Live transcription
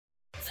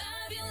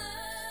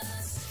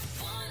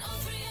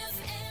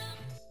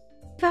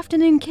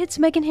afternoon, kids.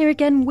 Megan here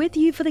again with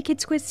you for the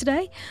kids quiz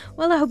today.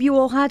 Well, I hope you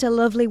all had a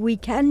lovely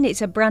weekend.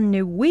 It's a brand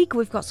new week.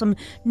 We've got some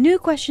new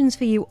questions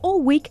for you all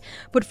week.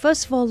 But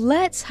first of all,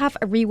 let's have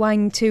a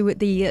rewind to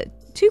the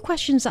two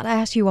questions that I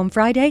asked you on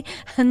Friday,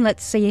 and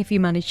let's see if you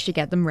managed to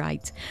get them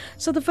right.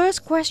 So the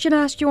first question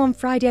I asked you on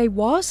Friday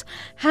was,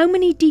 how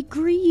many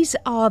degrees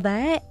are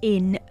there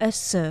in a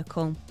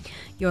circle?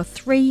 Your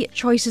three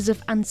choices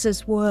of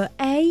answers were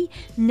A,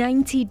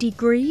 90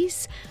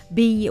 degrees,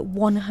 B,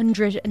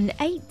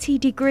 180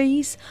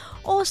 degrees,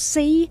 or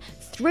C,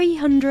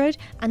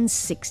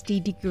 360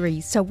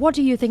 degrees. So what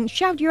do you think?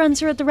 Shout your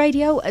answer at the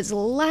radio as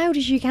loud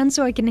as you can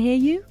so I can hear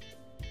you.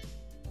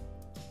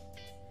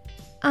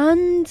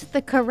 And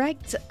the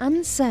correct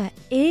answer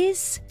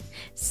is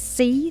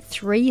C,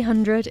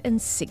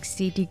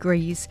 360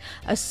 degrees.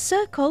 A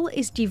circle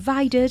is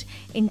divided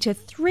into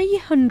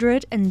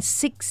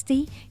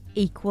 360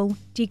 equal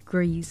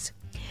degrees.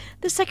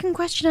 The second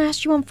question I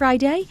asked you on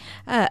Friday,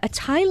 a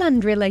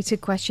Thailand-related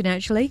question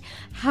actually.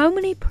 How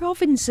many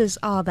provinces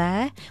are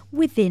there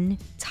within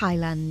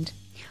Thailand?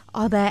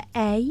 Are there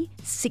A,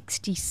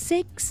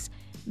 66,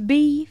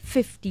 B,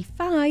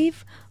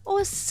 55,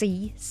 or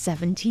C,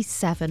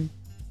 77?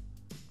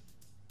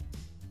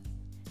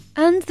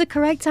 And the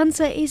correct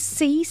answer is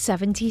C,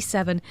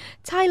 77.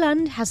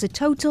 Thailand has a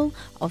total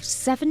of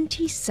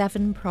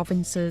 77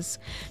 provinces.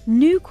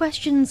 New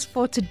questions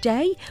for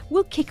today.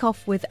 We'll kick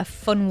off with a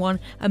fun one,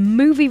 a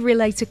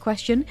movie-related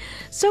question.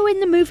 So in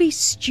the movie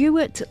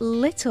Stuart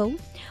Little,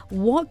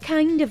 what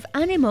kind of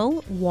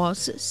animal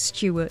was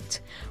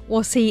Stuart?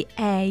 Was he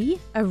A,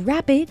 a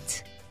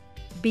rabbit,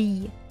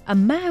 B, a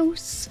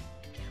mouse,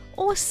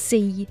 or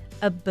C,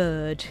 a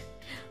bird?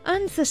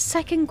 And the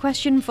second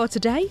question for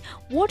today,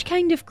 what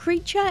kind of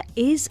creature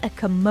is a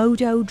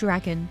Komodo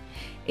dragon?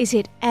 Is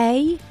it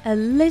A, a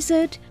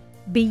lizard,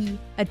 B,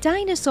 a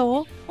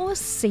dinosaur, or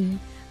C,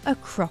 a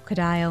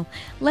crocodile?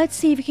 Let's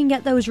see if you can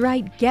get those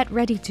right. Get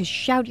ready to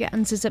shout your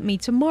answers at me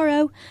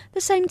tomorrow,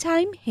 the same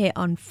time here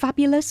on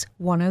Fabulous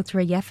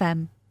 103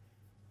 FM.